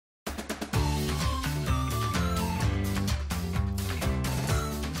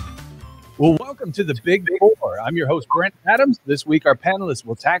Well, welcome to the Big Four. I'm your host, Brent Adams. This week, our panelists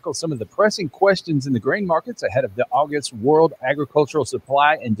will tackle some of the pressing questions in the grain markets ahead of the August World Agricultural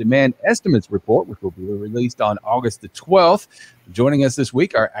Supply and Demand Estimates Report, which will be released on August the 12th. Joining us this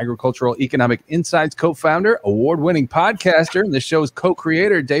week, our Agricultural Economic Insights co-founder, award-winning podcaster, and the show's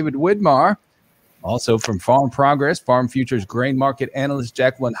co-creator, David Widmar. Also from Farm Progress, Farm Futures grain market analyst,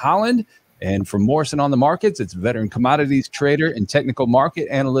 Jacqueline Holland. And from Morrison on the Markets, it's veteran commodities trader and technical market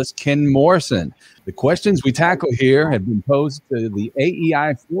analyst Ken Morrison. The questions we tackle here have been posed to the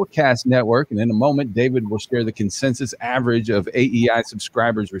AEI Forecast Network, and in a moment, David will share the consensus average of AEI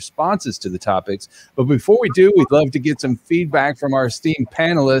subscribers' responses to the topics. But before we do, we'd love to get some feedback from our esteemed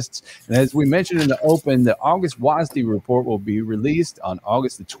panelists. And as we mentioned in the open, the August WASDE report will be released on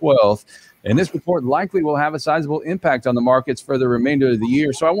August the 12th. And this report likely will have a sizable impact on the markets for the remainder of the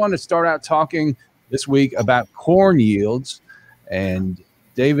year. So I want to start out talking this week about corn yields. And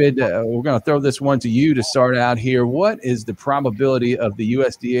David, we're going to throw this one to you to start out here. What is the probability of the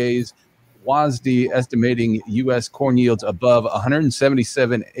USDA's WASDE estimating U.S. corn yields above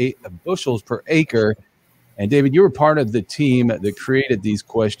 177 bushels per acre? And David, you were part of the team that created these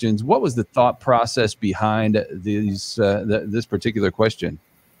questions. What was the thought process behind this particular question?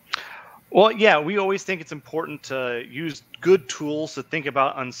 Well, yeah, we always think it's important to use good tools to think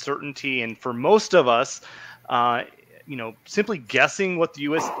about uncertainty. And for most of us, simply guessing what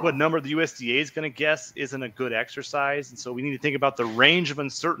number the USDA is going to guess isn't a good exercise. And so we need to think about the range of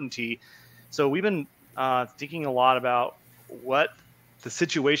uncertainty. So we've been thinking a lot about what the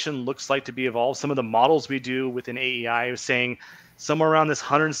situation looks like to be evolved. Some of the models we do within AEI are saying somewhere around this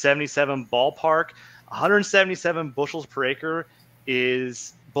 177 ballpark. 177 bushels per acre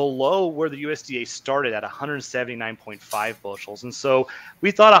is below where the USDA started at 179.5 bushels. And so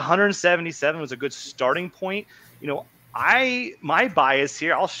we thought 177 was a good starting point. My bias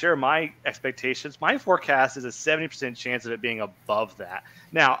here, I'll share my expectations. My forecast is a 70% chance of it being above that.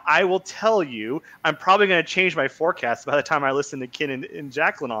 Now, I will tell you, I'm probably going to change my forecast by the time I listen to Ken and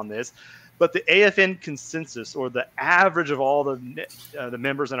Jacqueline on this. But the AFN consensus, or the average of all the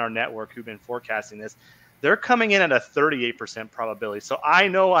members in our network who've been forecasting this, they're coming in at a 38% probability. So I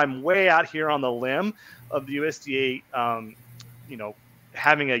know I'm way out here on the limb of the USDA,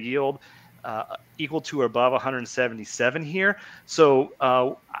 having a yield equal to or above 177 here.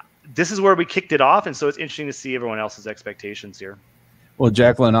 So this is where we kicked it off. And so it's interesting to see everyone else's expectations here. Well,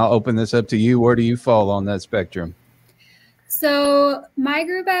 Jacqueline, I'll open this up to you. Where do you fall on that spectrum? So my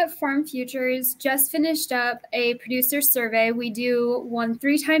group at Farm Futures just finished up a producer survey. We do one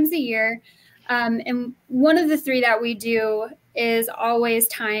 3 times a year. And one of the 3 that we do is always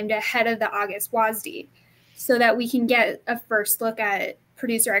timed ahead of the August WASDE so that we can get a first look at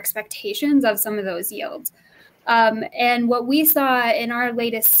producer expectations of some of those yields. And what we saw in our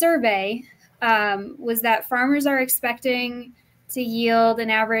latest survey was that farmers are expecting to yield an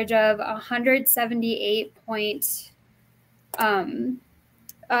average of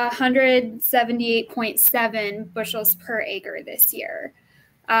 178.7 bushels per acre this year.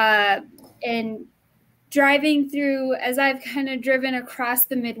 And driving through, as I've kind of driven across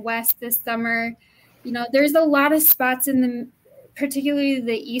the Midwest this summer, there's a lot of spots particularly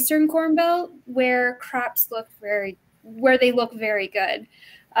the Eastern Corn Belt, where crops look very good.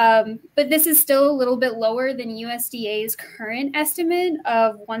 But this is still a little bit lower than USDA's current estimate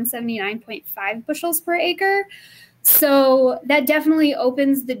of 179.5 bushels per acre. So that definitely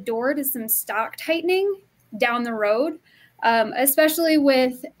opens the door to some stock tightening down the road. Especially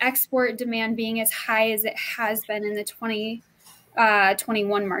with export demand being as high as it has been in the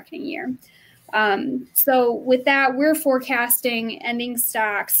 2021 marketing year. So with that, we're forecasting ending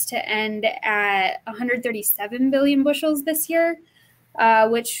stocks to end at 137 billion bushels this year,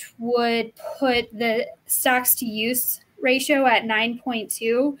 which would put the stocks to use ratio at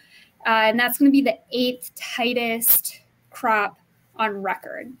 9.2. And that's going to be the 8th tightest crop on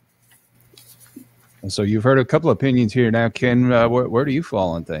record. So you've heard a couple of opinions here now, Ken. Where do you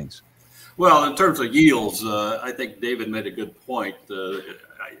fall on things? Well, in terms of yields, I think David made a good point.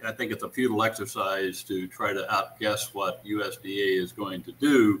 I think it's a futile exercise to try to outguess what USDA is going to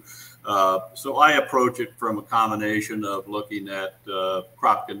do. So I approach it from a combination of looking at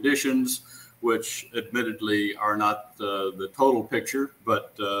crop conditions, which admittedly are not the total picture,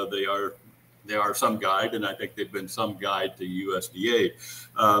 but they are some guide, and I think they've been some guide to USDA.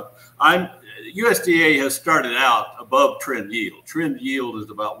 USDA has started out above trend yield. Trend yield is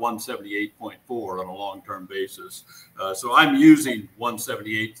about 178.4 on a long-term basis. So I'm using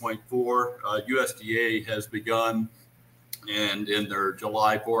 178.4. USDA has begun, and in their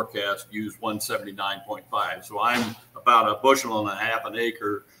July forecast, used 179.5. So I'm about a bushel and a half an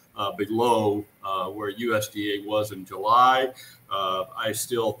acre below where USDA was in July. I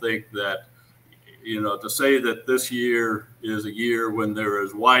still think that, to say that this year is a year when there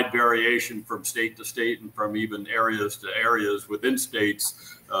is wide variation from state to state and from even areas to areas within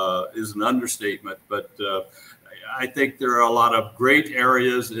states is an understatement. But I think there are a lot of great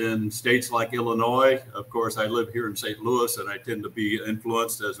areas in states like Illinois. Of course, I live here in St. Louis, and I tend to be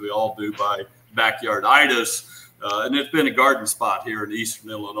influenced, as we all do, by backyarditis. And it's been a garden spot here in eastern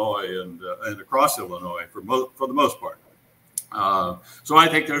Illinois and across Illinois for the most part. So I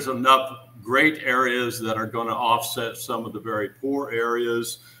think there's enough great areas that are going to offset some of the very poor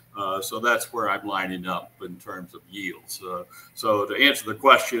areas. So that's where I'm lining up in terms of yields. So to answer the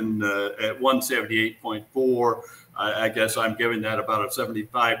question, at 178.4, I guess I'm giving that about a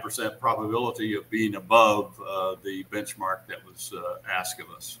 75% probability of being above the benchmark that was asked of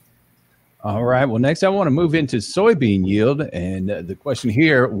us. All right. Well, next I want to move into soybean yield. And the question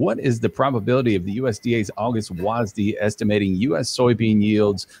here, what is the probability of the USDA's August WASDE estimating U.S. soybean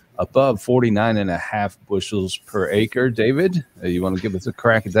yields above 49.5 bushels per acre? David, you want to give us a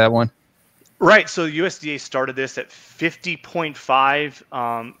crack at that one? Right. So USDA started this at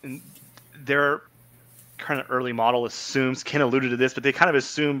 50.5. And their kind of early model assumes, Ken alluded to this, but they kind of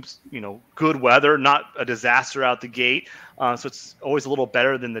assumes, good weather, not a disaster out the gate. So it's always a little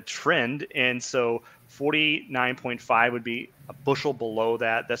better than the trend. And so 49.5 would be a bushel below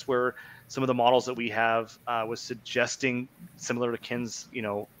that. That's where some of the models that we have was suggesting, similar to Ken's,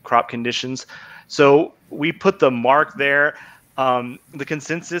 crop conditions. So we put the mark there. The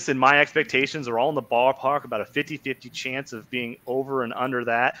consensus and my expectations are all in the ballpark, about a 50-50 chance of being over and under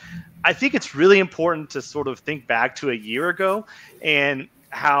that. I think it's really important to sort of think back to a year ago and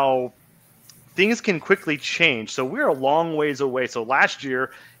how things can quickly change. So we're a long ways away. So last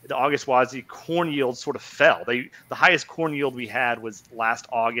year, the August WASDE corn yield sort of fell. The highest corn yield we had was last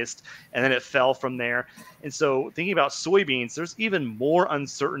August, and then it fell from there. And so thinking about soybeans, there's even more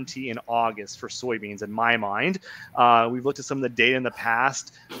uncertainty in August for soybeans in my mind. We've looked at some of the data in the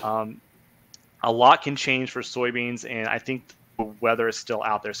past. A lot can change for soybeans, and I think the weather is still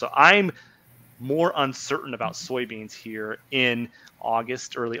out there. So I'm more uncertain about soybeans here in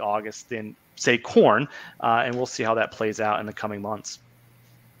August, early August, than, say, corn, and we'll see how that plays out in the coming months.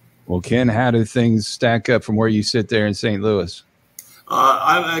 Well, Ken, how do things stack up from where you sit there in St. Louis?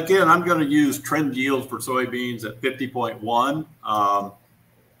 I'm going to use trend yield for soybeans at 50.1.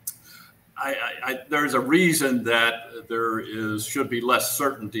 There's a reason that there should be less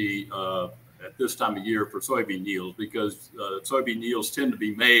certainty at this time of year for soybean yields, because soybean yields tend to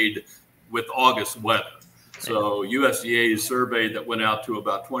be made with August weather. So USDA's survey that went out to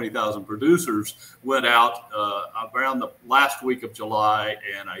about 20,000 producers went out around the last week of July,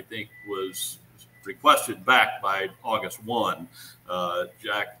 and I think was requested back by August 1.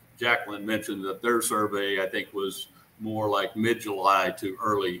 Jacqueline mentioned that their survey, I think, was more like mid-July to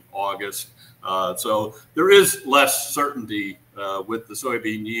early August. So there is less certainty with the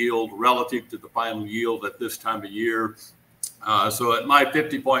soybean yield relative to the final yield at this time of year. So at my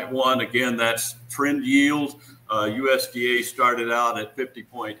 50.1, again, that's trend yield. USDA started out at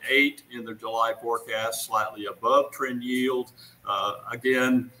 50.8 in their July forecast, slightly above trend yield.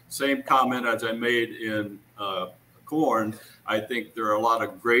 Again, same comment as I made in corn. I think there are a lot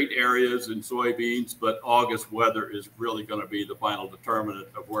of great areas in soybeans, but August weather is really going to be the final determinant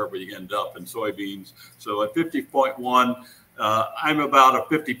of where we end up in soybeans. So at 50.1, I'm about a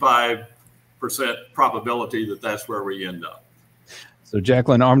 55% probability that that's where we end up. So,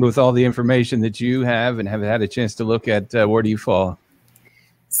 Jacqueline, armed with all the information that you have and have had a chance to look at, where do you fall?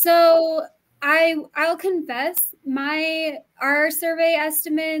 So I'll confess, our survey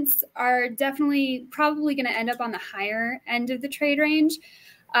estimates are definitely probably going to end up on the higher end of the trade range.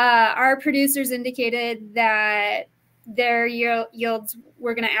 Our producers indicated that their yields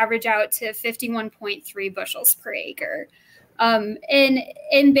were going to average out to 51.3 bushels per acre.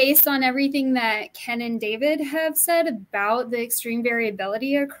 And based on everything that Ken and David have said about the extreme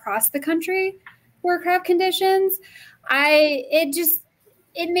variability across the country for crop conditions,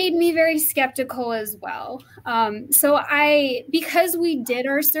 it made me very skeptical as well. Because we did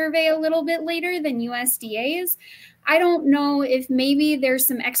our survey a little bit later than USDA's, I don't know if maybe there's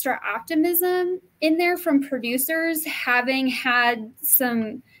some extra optimism in there from producers having had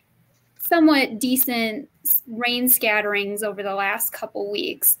some somewhat decent rain scatterings over the last couple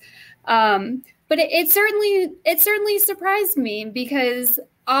weeks. But it certainly surprised me, because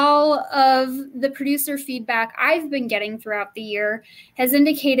all of the producer feedback I've been getting throughout the year has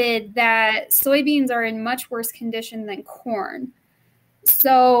indicated that soybeans are in much worse condition than corn.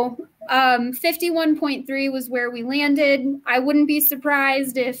 So 51.3 was where we landed. I wouldn't be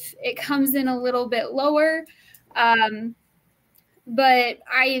surprised if it comes in a little bit lower. But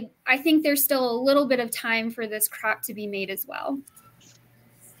I think there's still a little bit of time for this crop to be made as well.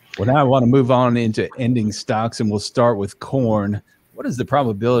 Well, now I want to move on into ending stocks, and we'll start with corn. What is the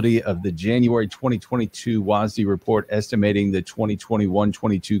probability of the January 2022 WASDE report estimating the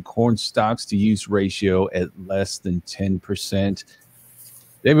 2021-22 corn stocks to use ratio at less than 10%?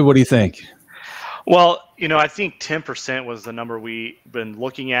 David, what do you think? Well, I think 10% was the number we've been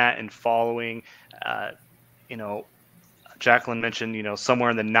looking at and following. Jacqueline mentioned, somewhere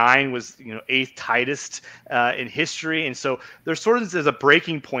in the 9 was, 8th tightest in history. And so there's sort of a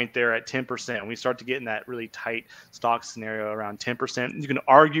breaking point there at 10%. We start to get in that really tight stock scenario around 10%. You can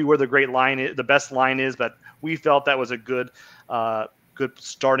argue where the the best line is, but we felt that was a good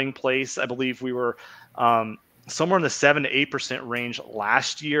starting place. I believe we were somewhere in the 7 to 8% range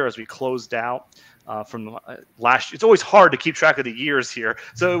last year as we closed out. From last year. It's always hard to keep track of the years here.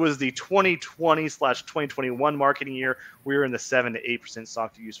 So it was the 2020/2021 marketing year. We were in the 7 to 8%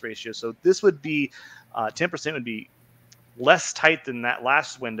 stock to use ratio. So this would be 10% would be less tight than that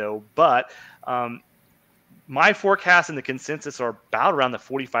last window. But my forecast and the consensus are about around the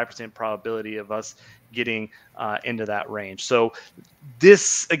 45% probability of us getting into that range. So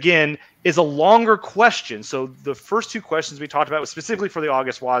this, again, is a longer question. So the first two questions we talked about was specifically for the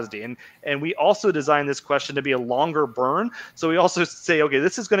August WASDE. And we also designed this question to be a longer burn. So we also say, okay,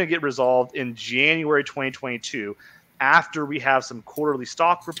 this is going to get resolved in January 2022 after we have some quarterly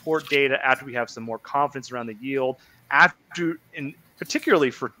stock report data, after we have some more confidence around the yield, after, and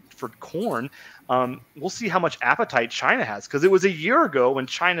particularly for corn, we'll see how much appetite China has, because it was a year ago when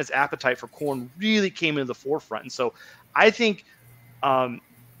China's appetite for corn really came into the forefront. And so I think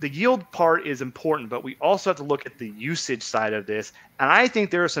the yield part is important, but we also have to look at the usage side of this. And I think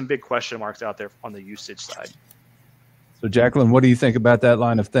there are some big question marks out there on the usage side. So Jacqueline, what do you think about that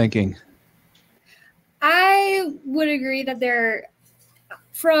line of thinking? I would agree that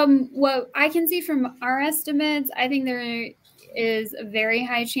from what I can see from our estimates, I think there is a very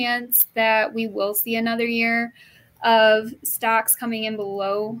high chance that we will see another year of stocks coming in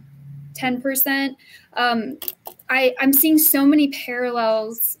below 10%. I'm seeing so many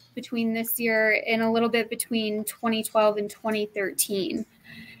parallels between this year and a little bit between 2012 and 2013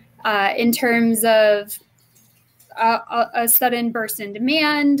 in terms of a sudden burst in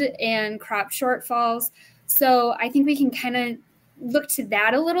demand and crop shortfalls. So I think we can kind of look to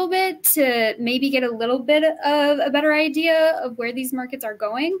that a little bit to maybe get a little bit of a better idea of where these markets are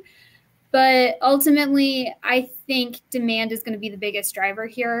going. But ultimately, I think demand is going to be the biggest driver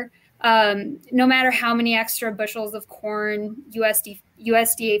here. No matter how many extra bushels of corn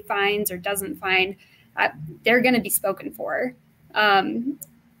USDA finds or doesn't find, they're going to be spoken for. Ethanol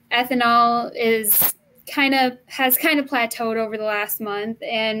has kind of plateaued over the last month,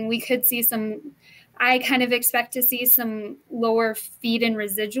 and we could see I kind of expect to see some lower feed and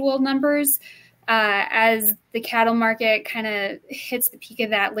residual numbers as the cattle market kind of hits the peak of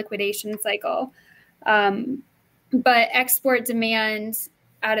that liquidation cycle. But export demand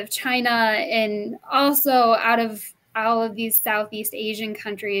out of China and also out of all of these Southeast Asian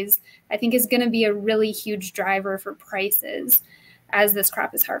countries, I think is going to be a really huge driver for prices as this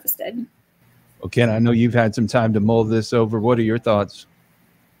crop is harvested. Well, Ken, I know you've had some time to mull this over. What are your thoughts?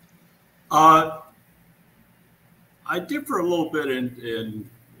 I differ a little bit in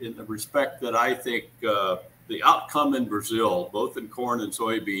the respect that I think the outcome in Brazil, both in corn and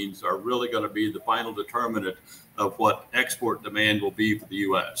soybeans, are really going to be the final determinant of what export demand will be for the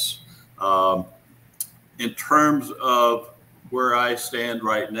U.S. In terms of where I stand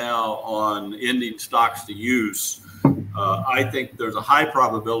right now on ending stocks to use, I think there's a high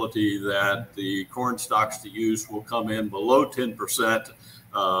probability that the corn stocks to use will come in below 10%.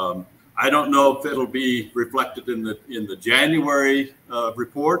 I don't know if it'll be reflected in the January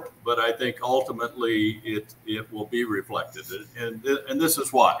report, but I think ultimately it will be reflected, and this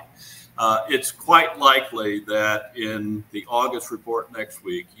is why. It's quite likely that in the August report next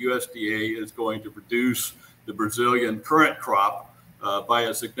week, USDA is going to reduce the Brazilian current crop by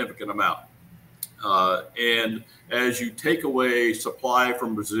a significant amount. And as you take away supply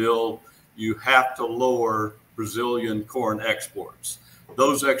from Brazil, you have to lower Brazilian corn exports.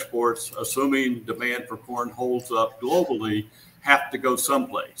 Those exports, assuming demand for corn holds up globally, have to go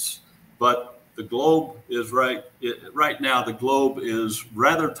someplace. But the globe is right now, the globe is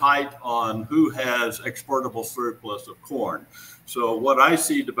rather tight on who has exportable surplus of corn. So what I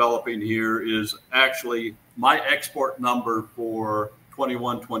see developing here is actually my export number for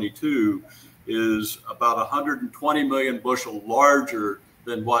 21-22 is about 120 million bushel larger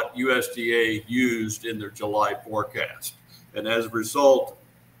than what USDA used in their July forecast. And as a result,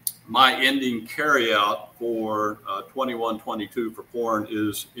 my ending carryout for 21-22 for corn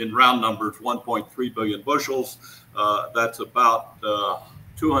is, in round numbers, 1.3 billion bushels. That's about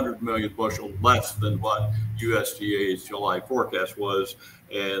 200 million bushel less than what USDA's July forecast was,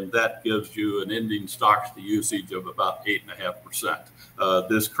 and that gives you an ending stocks to usage of about 8.5%.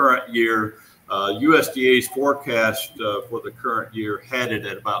 This current year, USDA's forecast for the current year had it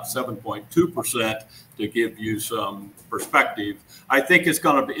at about 7.2%. To give you some perspective, I think it's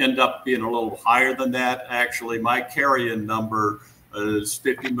going to end up being a little higher than that. Actually, my carry-in number is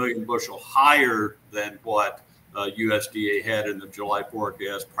 50 million bushel higher than what USDA had in the July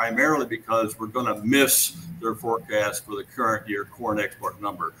forecast, primarily because we're going to miss their forecast for the current year corn export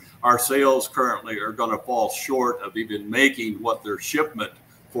number. Our sales currently are going to fall short of even making what their shipment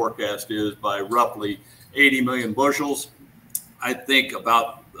forecast is by roughly 80 million bushels. I think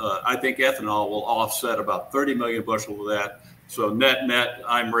ethanol will offset about 30 million bushels of that. So net,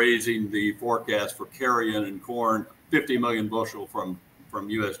 I'm raising the forecast for carry-in and corn 50 million bushel from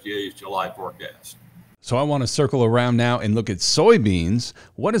USDA's July forecast. So I want to circle around now and look at soybeans.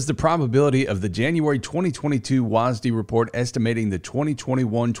 What is the probability of the January 2022 WASDE report estimating the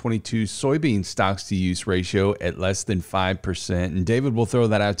 2021-22 soybean stocks to use ratio at less than 5%? And David, we'll throw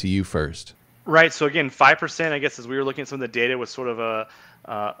that out to you first. Right. So again, 5%, I guess, as we were looking at some of the data, was sort of a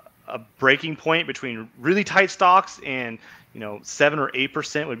breaking point between really tight stocks and 7 or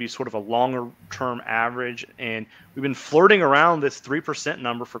 8% would be sort of a longer term average. And we've been flirting around this 3%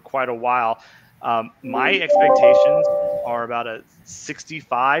 number for quite a while. My expectations are about a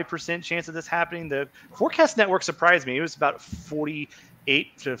 65% chance of this happening. The forecast network surprised me. It was about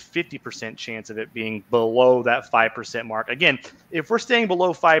 48 to 50% chance of it being below that 5% mark. Again, if we're staying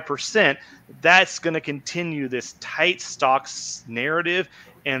below 5%, that's going to continue this tight stocks narrative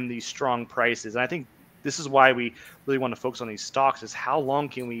and these strong prices. And I think this is why we really want to focus on these stocks, is how long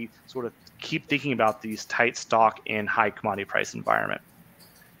can we sort of keep thinking about these tight stock and high commodity price environment.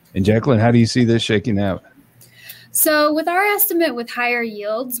 And Jacqueline, how do you see this shaking out? So with our estimate with higher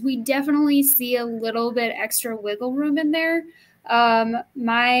yields, we definitely see a little bit extra wiggle room in there.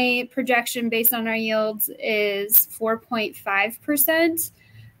 My projection based on our yields is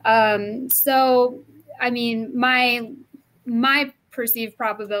 4.5%. So, I mean, my perceived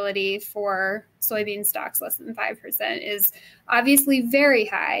probability for soybean stocks less than 5% is obviously very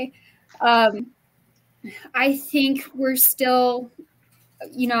high. I think we're still,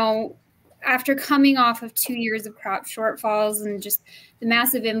 after coming off of 2 years of crop shortfalls and just the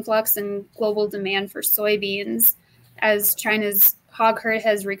massive influx in global demand for soybeans as China's hog herd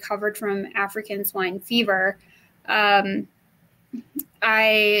has recovered from African swine fever, I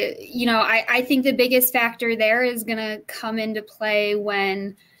think the biggest factor there is going to come into play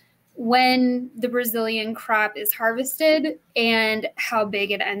when the Brazilian crop is harvested and how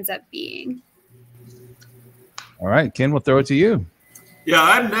big it ends up being. All right, Ken, we'll throw it to you. Yeah,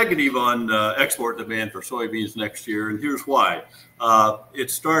 I'm negative on export demand for soybeans next year, and here's why. It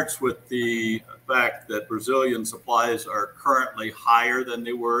starts with the fact that Brazilian supplies are currently higher than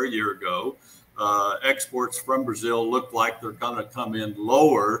they were a year ago. Exports from Brazil look like they're going to come in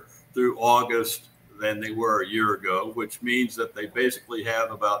lower through August than they were a year ago, which means that they basically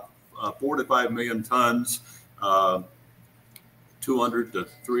have about 4 to 5 million tons, 200 to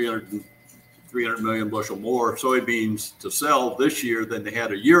 300 million bushel more soybeans to sell this year than they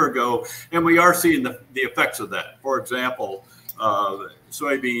had a year ago. And we are seeing the effects of that. For example,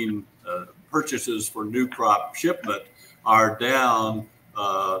 soybean purchases for new crop shipment are down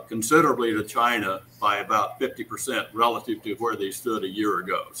considerably to China by about 50% relative to where they stood a year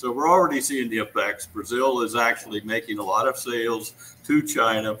ago. So we're already seeing the effects. Brazil is actually making a lot of sales to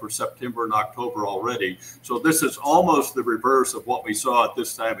China for September and October already. So this is almost the reverse of what we saw at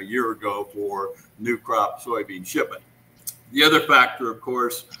this time a year ago for new crop soybean shipment. The other factor, of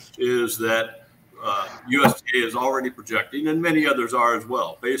course, is that USDA is already projecting, and many others are as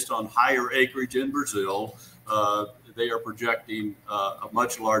well, based on higher acreage in Brazil. They are projecting a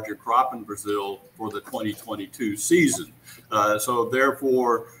much larger crop in Brazil for the 2022 season. So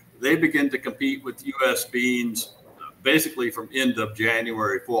therefore, they begin to compete with U.S. beans basically from end of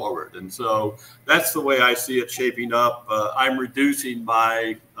January forward. And so that's the way I see it shaping up. I'm reducing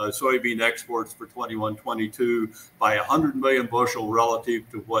my soybean exports for 21-22 by 100 million bushel relative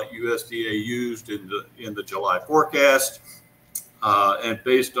to what USDA used in the July forecast. And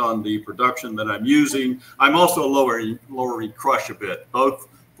based on the production that I'm using, I'm also lowering crush a bit, both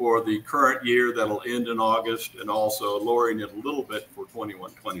for the current year that'll end in August, and also lowering it a little bit for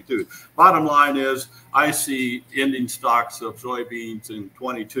 21-22. Bottom line is, I see ending stocks of soybeans in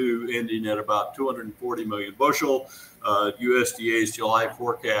 22 ending at about 240 million bushel. USDA's July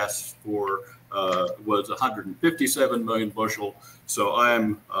forecast for was 157 million bushel. So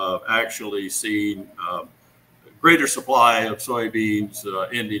I'm actually seeing greater supply of soybeans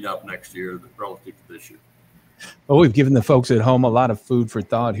ending up next year relative to this year. Well, we've given the folks at home a lot of food for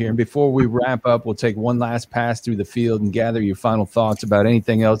thought here. And before we wrap up, we'll take one last pass through the field and gather your final thoughts about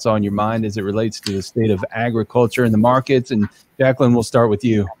anything else on your mind as it relates to the state of agriculture and the markets. And Jacqueline, we'll start with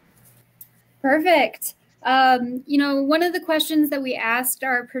you. Perfect. One of the questions that we asked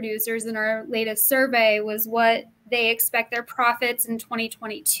our producers in our latest survey was what they expect their profits in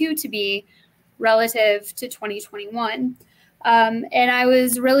 2022 to be relative to 2021. And I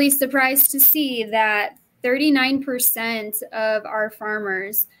was really surprised to see that 39% of our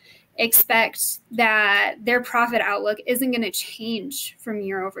farmers expect that their profit outlook isn't going to change from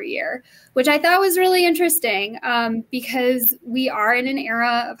year over year, which I thought was really interesting because we are in an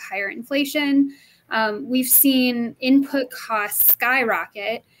era of higher inflation. We've seen input costs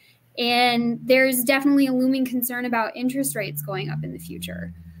skyrocket, and there's definitely a looming concern about interest rates going up in the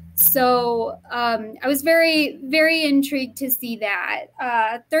future. So I was very, very intrigued to see that.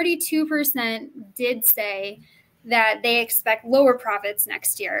 32% did say that they expect lower profits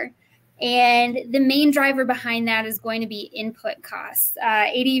next year. And the main driver behind that is going to be input costs.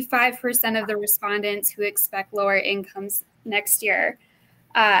 85% of the respondents who expect lower incomes next year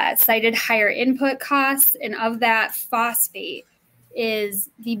cited higher input costs. And of that, phosphate is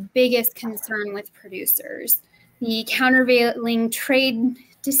the biggest concern with producers. The countervailing trade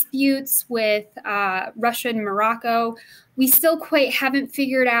disputes with Russia and Morocco, we still quite haven't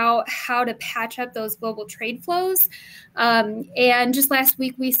figured out how to patch up those global trade flows. And just last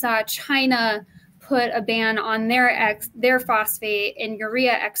week, we saw China put a ban on their phosphate and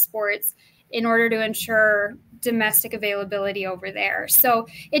urea exports in order to ensure domestic availability over there. So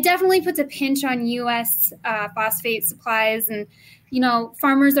it definitely puts a pinch on U.S. Phosphate supplies. And,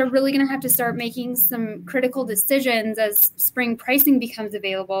 farmers are really going to have to start making some critical decisions as spring pricing becomes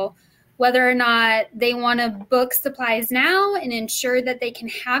available, whether or not they want to book supplies now and ensure that they can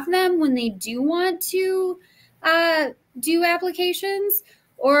have them when they do want to do applications,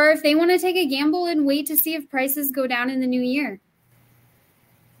 or if they want to take a gamble and wait to see if prices go down in the new year.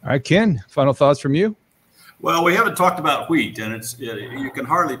 All right, Ken, final thoughts from you? Well, we haven't talked about wheat, and you can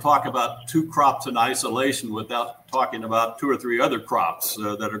hardly talk about two crops in isolation without talking about two or three other crops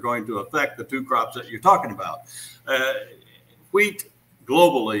that are going to affect the two crops that you're talking about. Wheat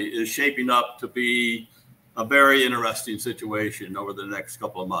globally is shaping up to be a very interesting situation over the next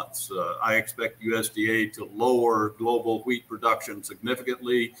couple of months. I expect USDA to lower global wheat production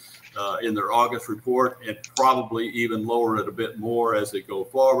significantly in their August report, and probably even lower it a bit more as they go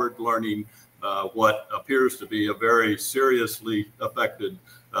forward, learning what appears to be a very seriously affected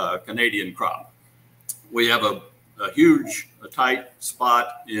Canadian crop. We have a huge, tight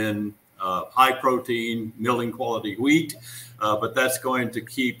spot in high protein milling quality wheat, but that's going to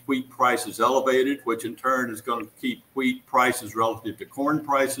keep wheat prices elevated, which in turn is going to keep wheat prices relative to corn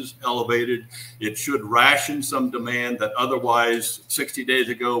prices elevated. It should ration some demand that otherwise 60 days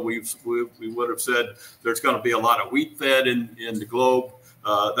ago we would have said there's going to be a lot of wheat fed in the globe.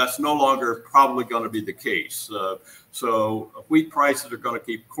 That's no longer probably going to be the case. So wheat prices are going to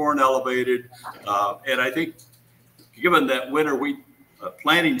keep corn elevated. And I think given that winter wheat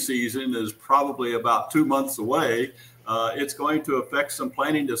planting season is probably about 2 months away, it's going to affect some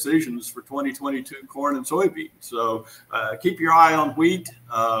planting decisions for 2022 corn and soybeans. So keep your eye on wheat.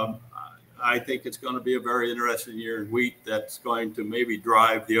 I think it's going to be a very interesting year in wheat that's going to maybe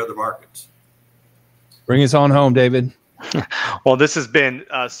drive the other markets. Bring us on home, David. Well, this has been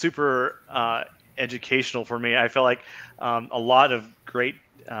super educational for me. I feel like a lot of great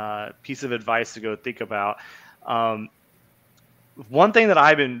piece of advice to go think about. One thing that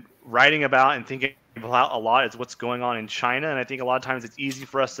I've been writing about and thinking about a lot is what's going on in China. And I think a lot of times it's easy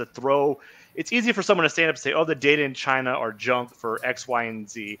for us to it's easy for someone to stand up and say, oh, the data in China are junk for X, Y, and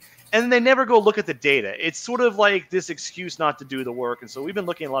Z. And then they never go look at the data. It's sort of like this excuse not to do the work. And so we've been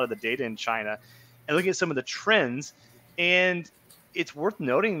looking at a lot of the data in China and looking at some of the trends. And it's worth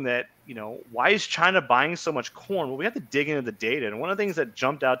noting that, why is China buying so much corn? Well, we have to dig into the data. And one of the things that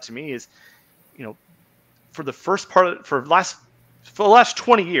jumped out to me is, for the last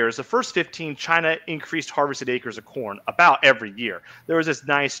 20 years, the first 15, China increased harvested acres of corn about every year. There was this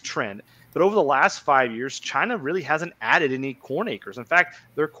nice trend. But over the last 5 years, China really hasn't added any corn acres. In fact,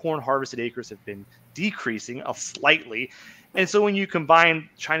 their corn harvested acres have been decreasing slightly. And so when you combine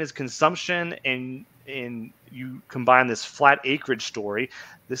China's consumption and you combine this flat acreage story,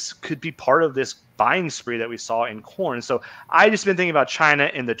 this could be part of this buying spree that we saw in corn. So I just been thinking about China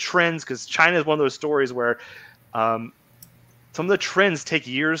and the trends, because China is one of those stories where some of the trends take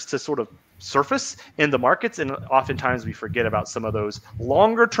years to sort of surface in the markets, and oftentimes we forget about some of those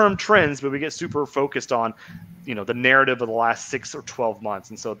longer term trends, but we get super focused on, you know, the narrative of the last 6 or 12 months.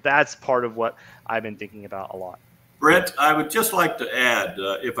 And so that's part of what I've been thinking about a lot. Brent, I would just like to add,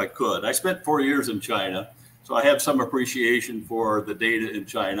 if I could, I spent 4 years in China, so I have some appreciation for the data in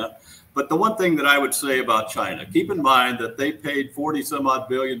China. But the one thing that I would say about China, keep in mind that they paid $40-some-odd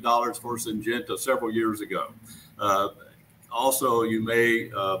billion for Syngenta several years ago. Also, you may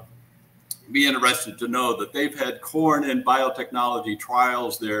be interested to know that they've had corn and biotechnology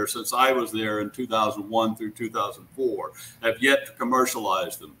trials there since I was there in 2001 through 2004, have yet to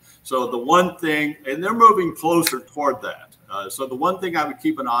commercialize them. So the one thing, and they're moving closer toward that. So the one thing I would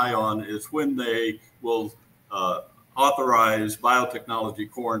keep an eye on is when they will authorize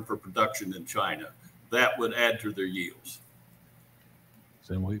biotechnology corn for production in China. That would add to their yields.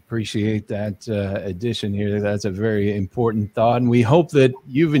 So we appreciate that addition here. That's a very important thought. And we hope that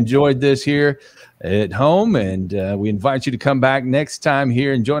you've enjoyed this here at home. And we invite you to come back next time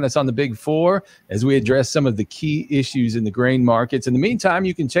here and join us on the Big Four as we address some of the key issues in the grain markets. In the meantime,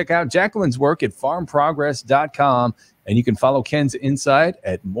 you can check out Jacqueline's work at farmprogress.com. And you can follow Ken's insight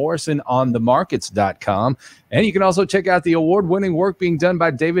at morrisononthemarkets.com. And you can also check out the award-winning work being done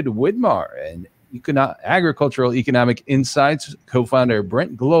by David Widmar and Agricultural Economic Insights co-founder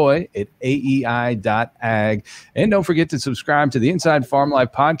Brent Gloy at aei.ag. And don't forget to subscribe to the Inside Farm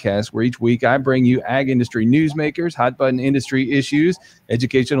Life podcast, where each week I bring you ag industry newsmakers, hot button industry issues,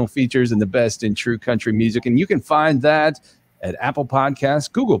 educational features, and the best in true country music. And you can find that at Apple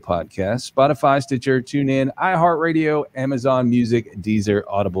Podcasts, Google Podcasts, Spotify, Stitcher, TuneIn, iHeartRadio, Amazon Music, Deezer,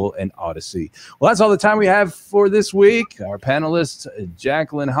 Audible, and Odyssey. Well, that's all the time we have for this week. Our panelists,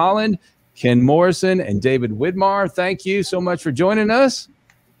 Jacqueline Holland, Ken Morrison, and David Widmar, thank you so much for joining us.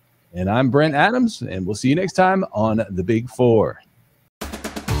 And I'm Brent Adams, and we'll see you next time on The Big Four.